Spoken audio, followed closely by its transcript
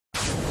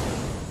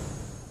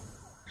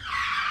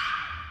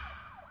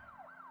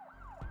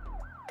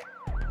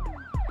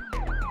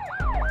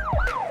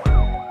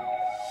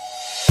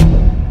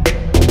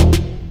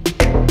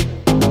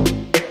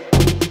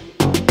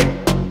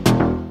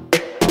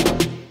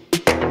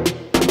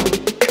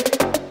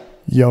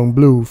Young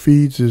Blue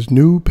feeds his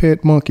new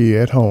pet monkey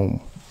at home.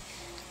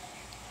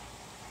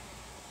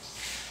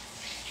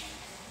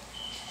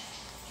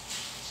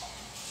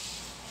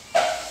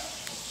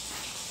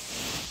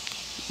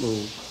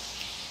 Blue,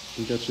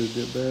 you got your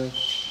good bath?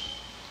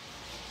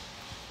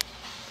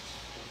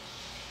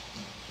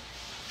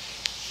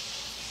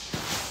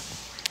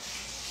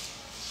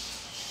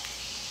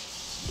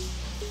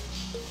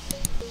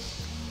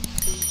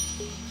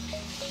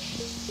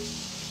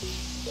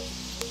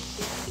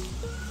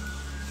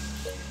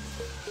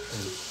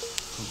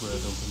 Go grab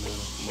them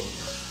bananas. Come on.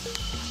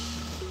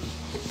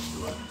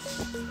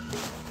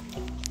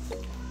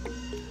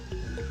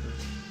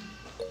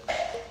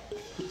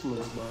 Put some in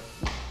this box.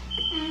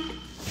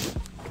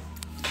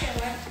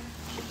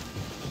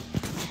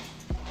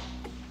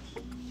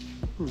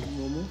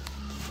 One more.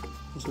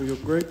 This one your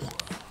grapes.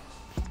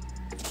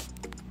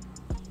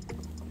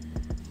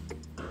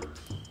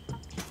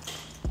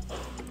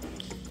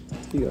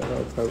 He got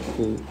all type of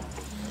food.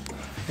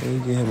 And you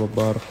get him a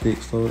bottle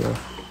fixed over there.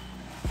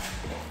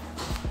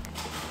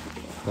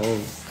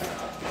 Oh.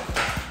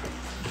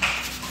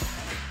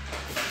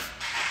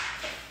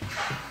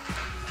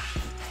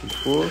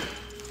 Before.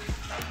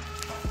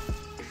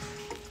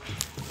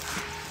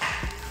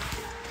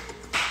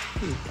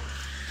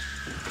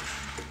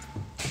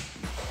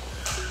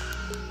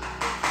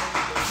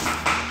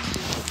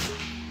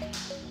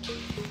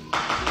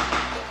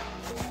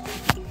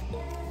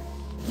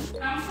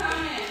 I'm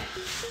coming.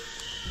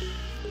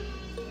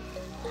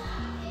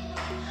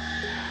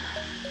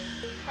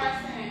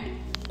 Carson,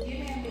 give me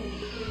a minute,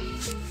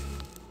 please.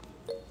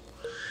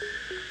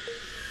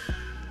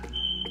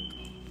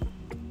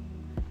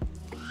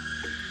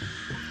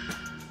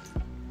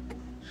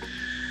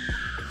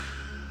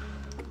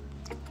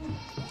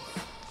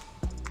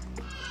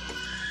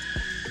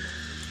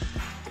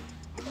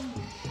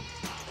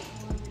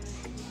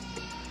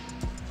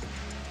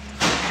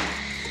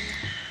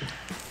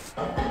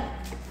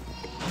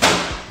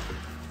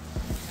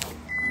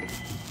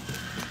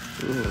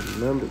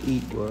 Remember to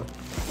eat, boy.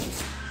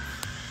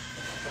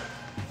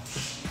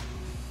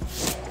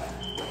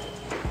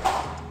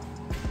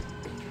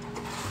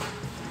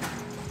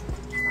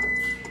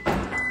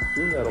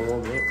 You gotta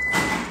warm up.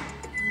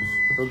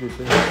 Go get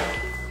that.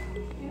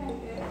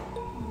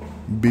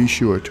 Be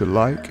sure to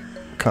like,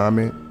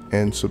 comment,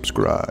 and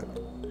subscribe.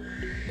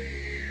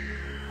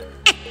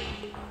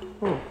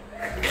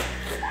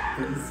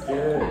 He's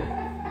scared.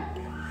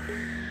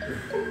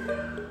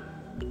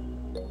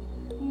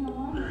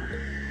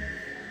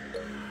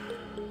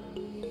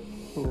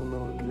 I don't know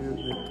what it is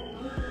yet.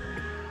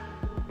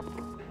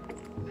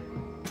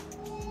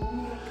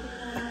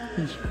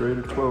 He's straight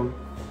to close.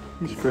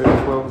 He's straight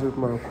to close his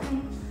mouth.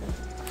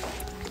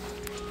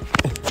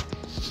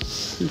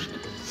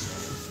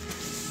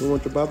 You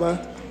want your bye-bye?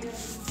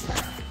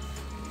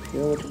 You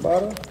want your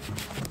bottle?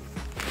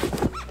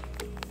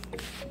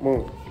 Come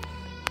on.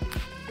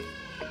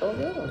 Oh,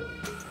 yeah.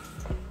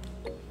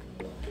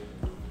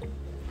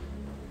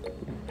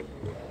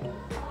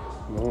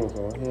 No, so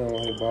he don't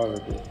want his bottle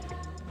to.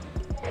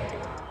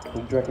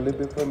 You drink a little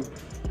bit for me?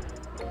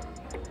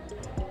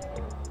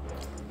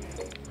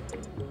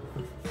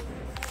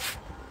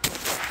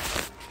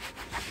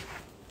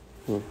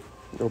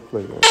 Go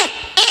play, man.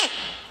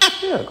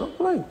 Yeah, go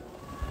play.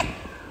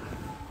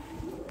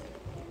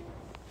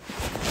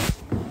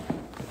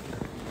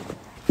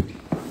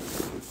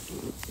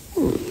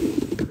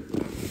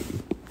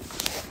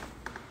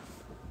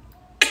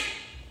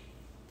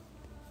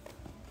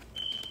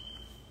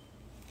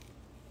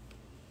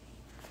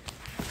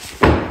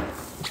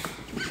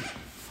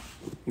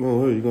 Come on,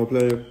 here, you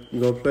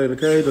gonna play the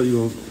cage or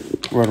you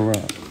gonna run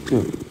around?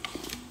 Here.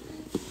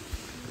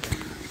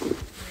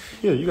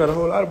 Yeah, you got a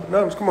whole lot of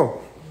bananas. Come on.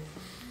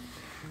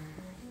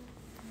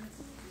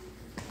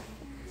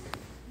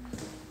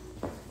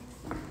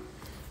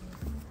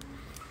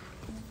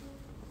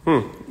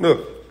 Look.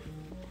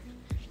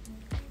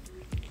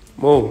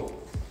 Move.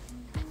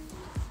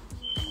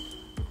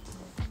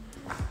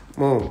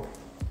 Move.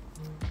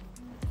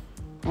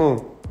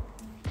 Move.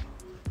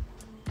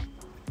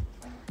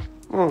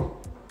 Move.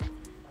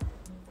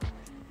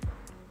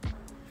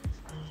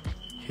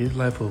 His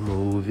life a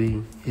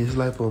movie. His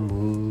life a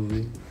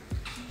movie.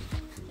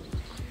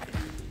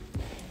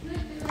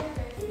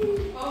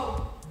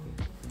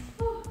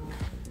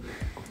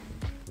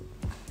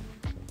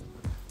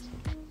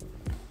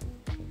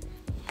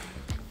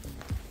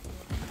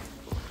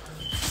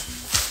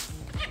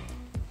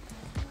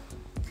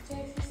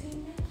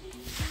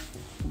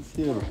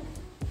 Chilling.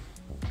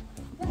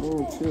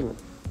 Moon chilling.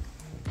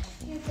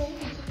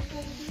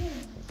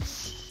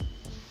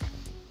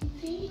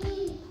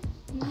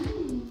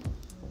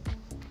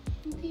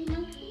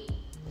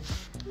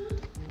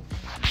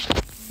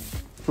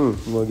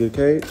 You wanna get a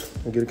cage?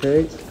 Wanna get a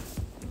cage?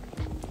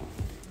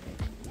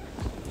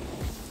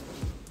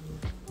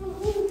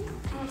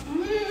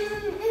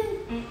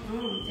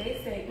 They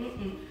say, Look,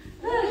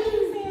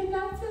 he's saying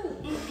no too.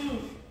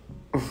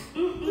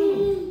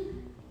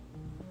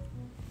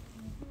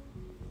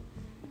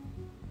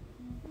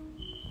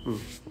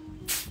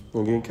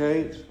 Gonna get in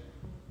cage?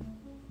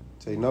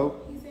 Say no?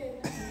 He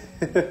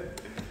said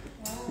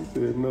He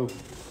said no.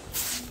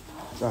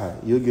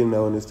 Alright, you'll get in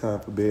there when it's time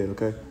for bed,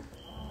 okay?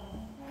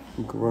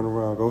 You can run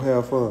around. Go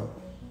have fun.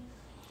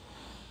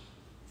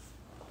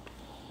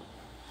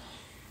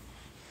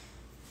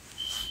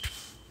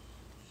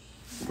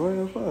 Go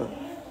have fun.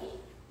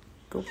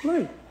 Go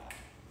play.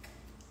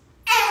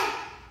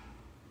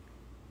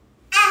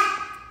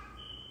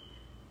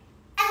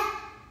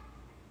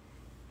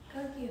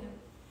 go get him.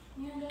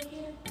 You wanna go get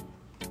him?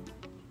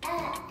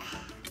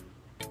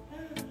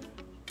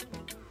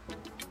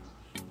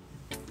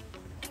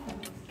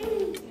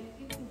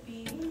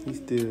 He's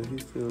still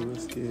a little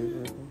scared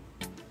right now.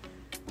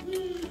 You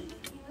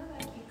look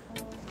like you're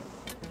cold.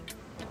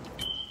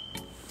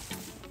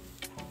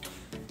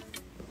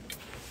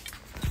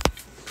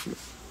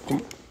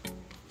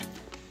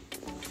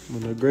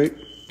 Isn't that great?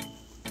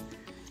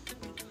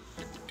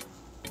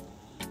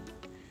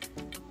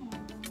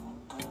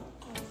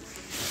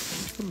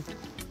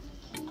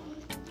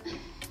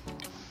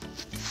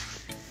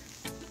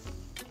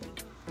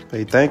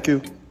 Say thank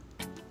you.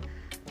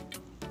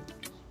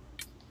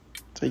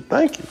 Say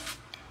thank you.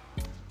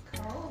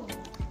 Cold.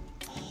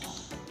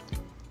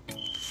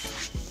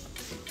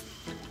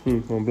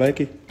 On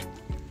blankie?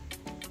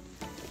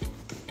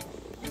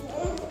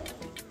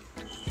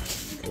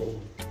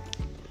 Cold.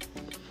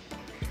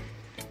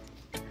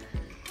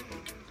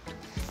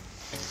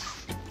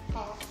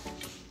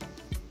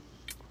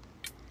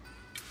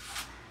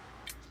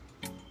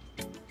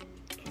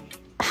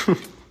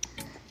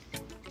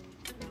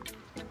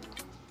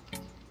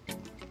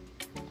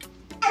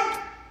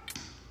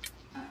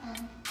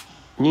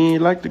 You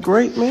ain't like the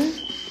grape, man?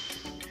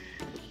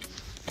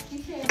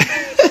 He said,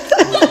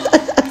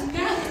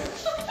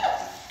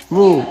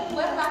 Move.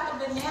 what about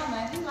the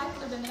banana? He likes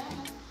the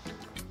banana.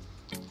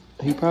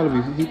 He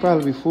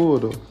probably be full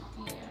though.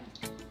 Yeah.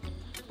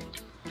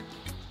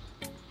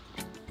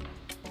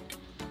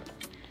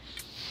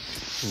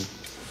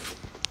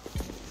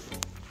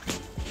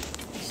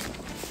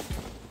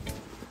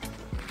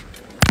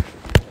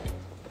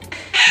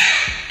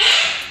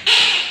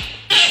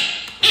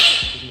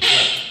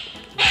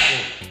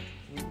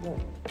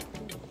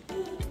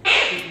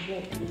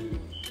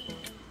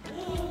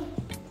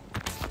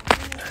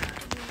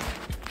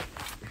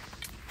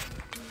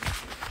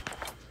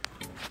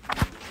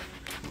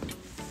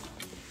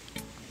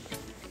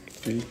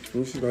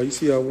 You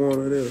see how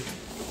warm it is?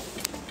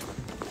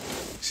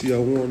 See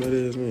how warm it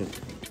is, man?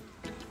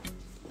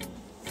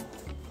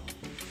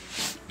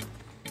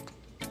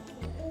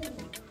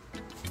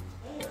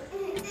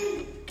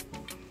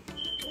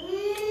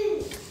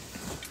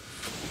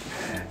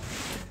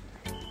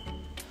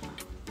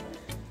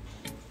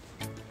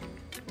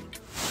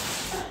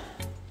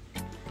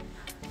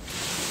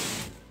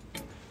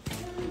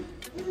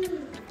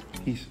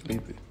 He's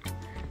sleeping.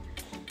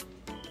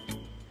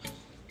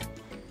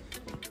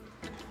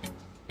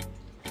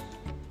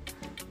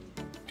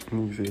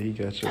 You said he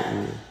got your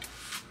ear.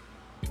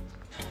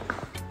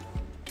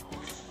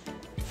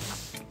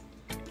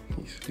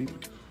 He's sleeping.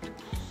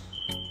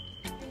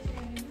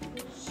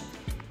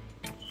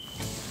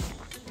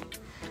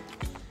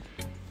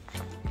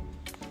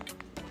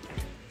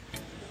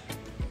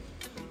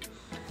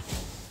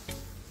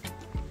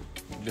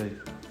 Jay,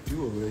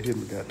 you over there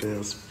hitting the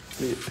goddamn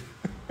spit.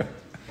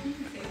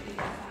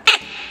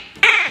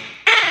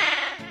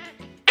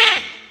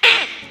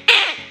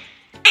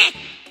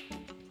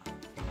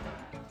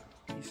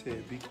 He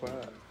said, be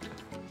quiet.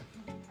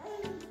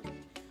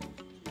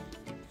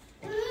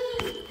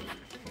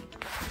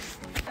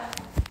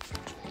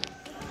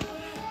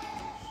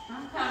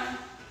 I'm coming.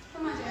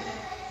 Come on, JJ.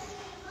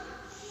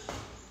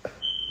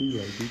 He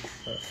like, be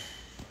quiet.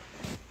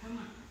 Come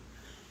on.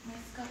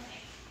 Let's go.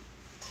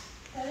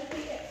 Let it be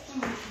it.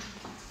 Come on.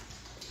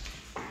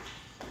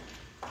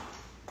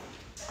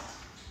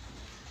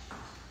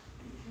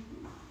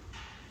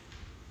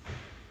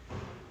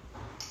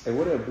 Hey,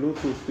 what that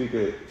Bluetooth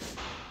speaker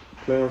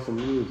play on some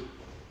music?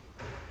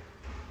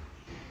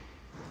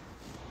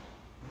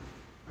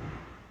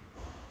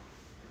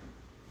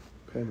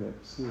 Pay me.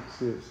 See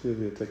if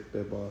he'll take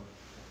that ball.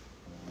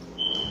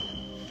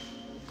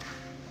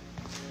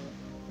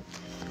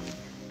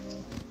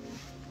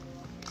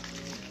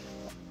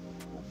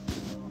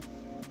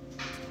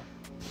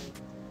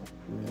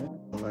 Yeah,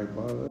 I like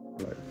ball,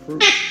 like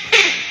fruit.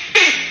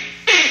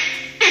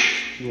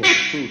 You want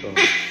fruit though?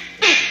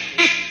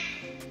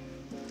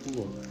 You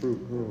want fruit?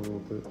 I don't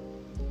want that.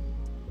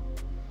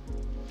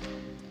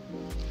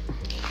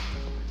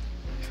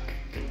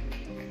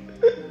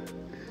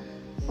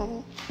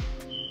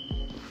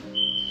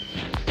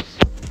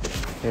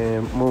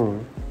 And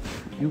Moon,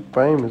 you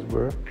famous,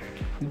 bro.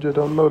 You just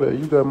don't know that.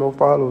 You got more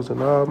followers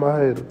than all my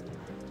haters.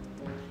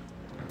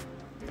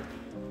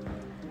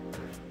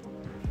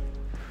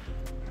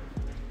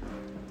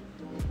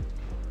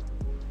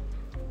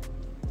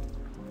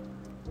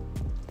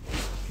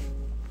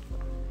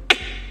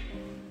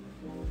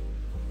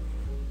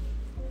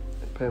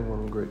 Pay me one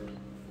of them grapes.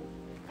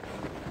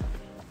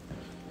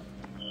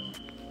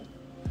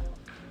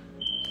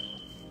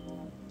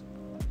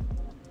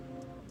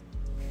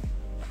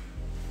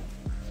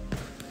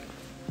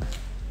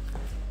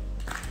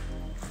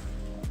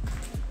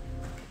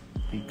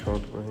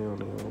 comfortable. He don't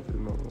even want this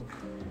no more.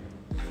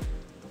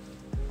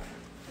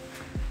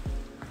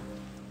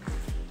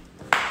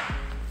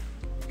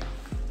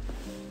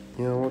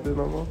 You don't want this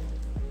no more?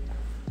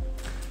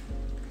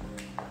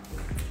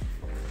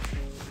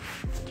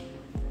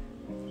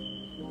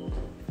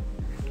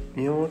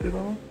 You don't want this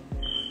no more?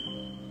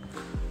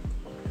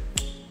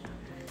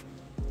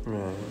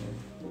 Man.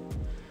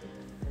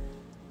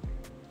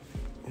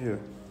 Here.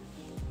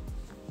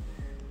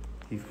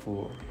 He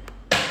full.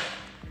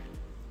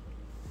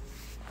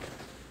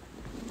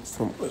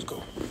 So, let's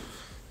go.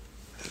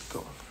 Let's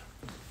go.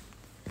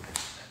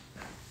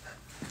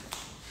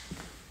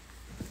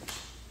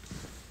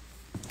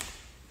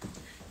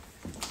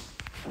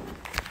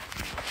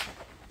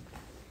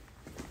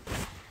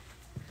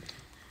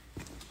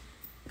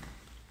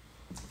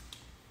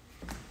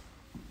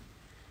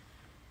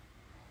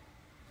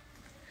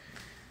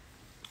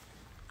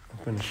 I'm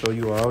gonna show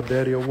you all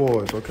daddy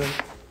awards, okay?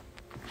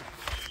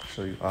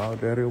 Show you all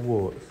daddy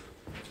awards.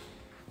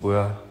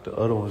 Well, the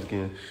other one's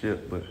getting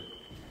shipped, but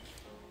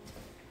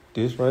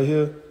this right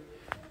here,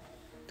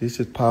 this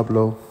is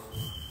Pablo.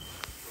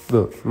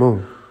 Look,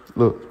 Moon,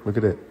 look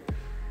at that.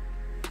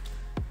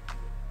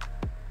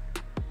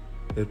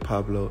 It's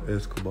Pablo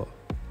Escobar.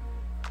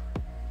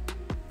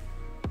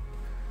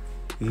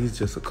 These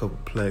just a couple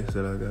plaques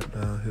that I got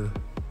down here.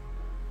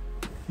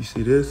 You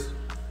see this?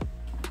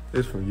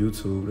 It's from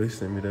YouTube. They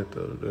sent me that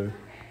the other day.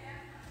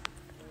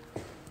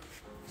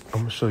 I'm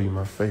gonna show you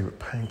my favorite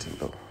painting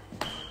though.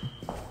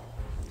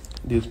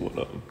 This one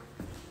of them.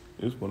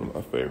 This one of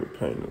my favorite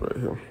paintings right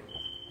here.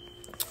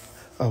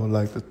 I would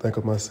like to think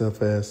of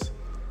myself as,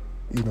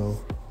 you know,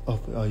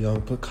 a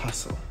young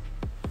Picasso.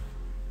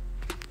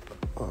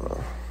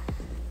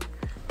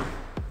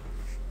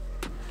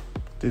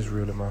 This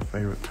really my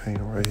favorite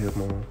painting right here,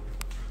 Mom.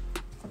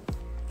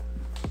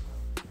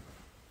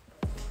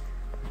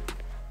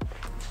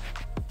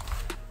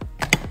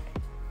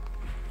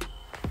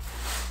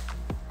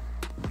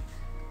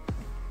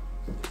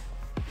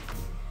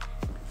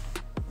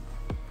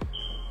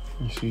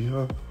 You see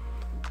her?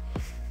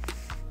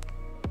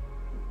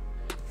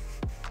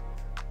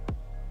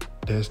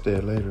 That's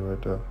that lady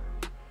right there.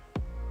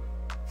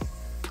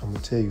 I'm gonna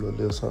tell you a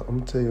little something. I'm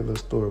gonna tell you a little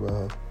story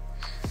about her.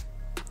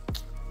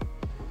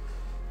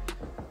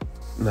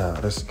 Nah,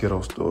 that's a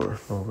ghetto story.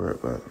 Don't worry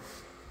about it.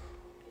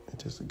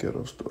 It's just a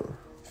ghetto story.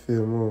 You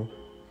feel me?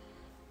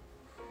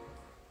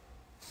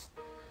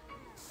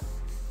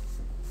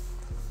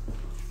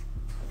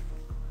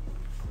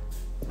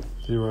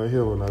 See right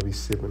here when I be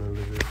sipping a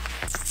little bit.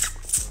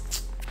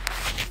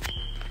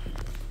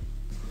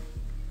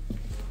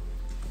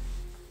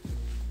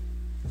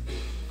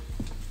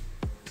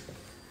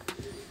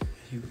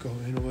 You go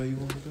anywhere you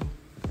want to go.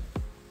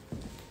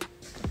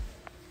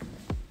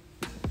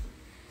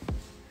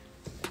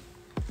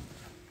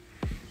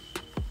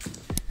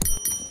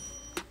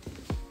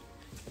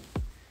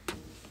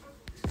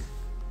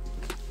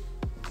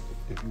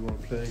 If you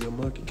want to play in your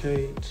monkey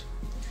cage,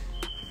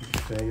 you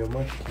can play in your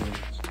monkey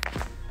cage.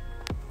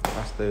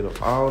 I stayed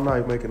up all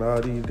night making all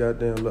these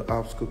goddamn little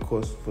obstacle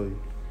courses for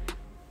you.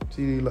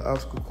 See these little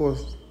obstacle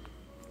courses?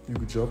 You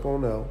can jump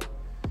on out.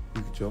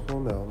 You can jump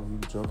on out. You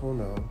can jump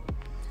on out.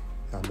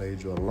 I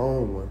made you a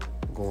long one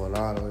going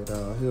all the way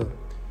down here.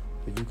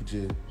 But you could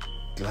just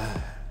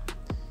glide.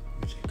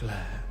 You just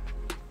glide.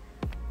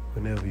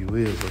 Whenever you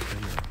is up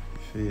in there.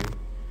 You feel me?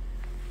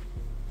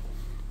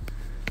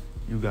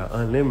 You got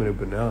unlimited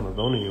bananas.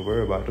 Don't even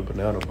worry about the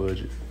banana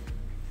budget.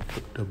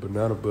 The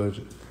banana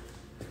budget.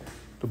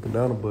 The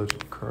banana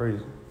budget is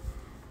crazy.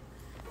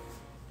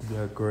 You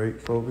got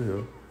grapes over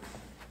here.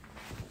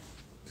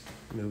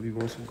 Whenever you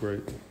want some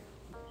grapes.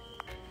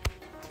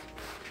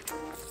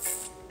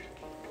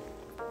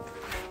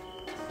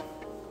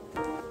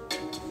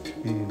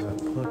 You got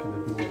pumpkin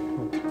if you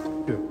want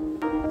pumpkin. Here.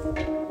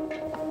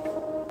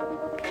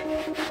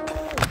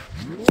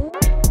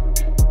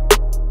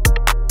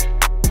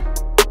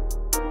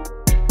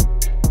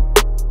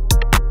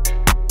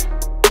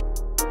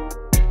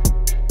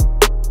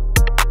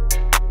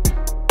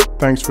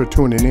 Thanks for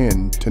tuning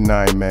in to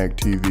 9 Mag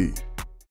TV.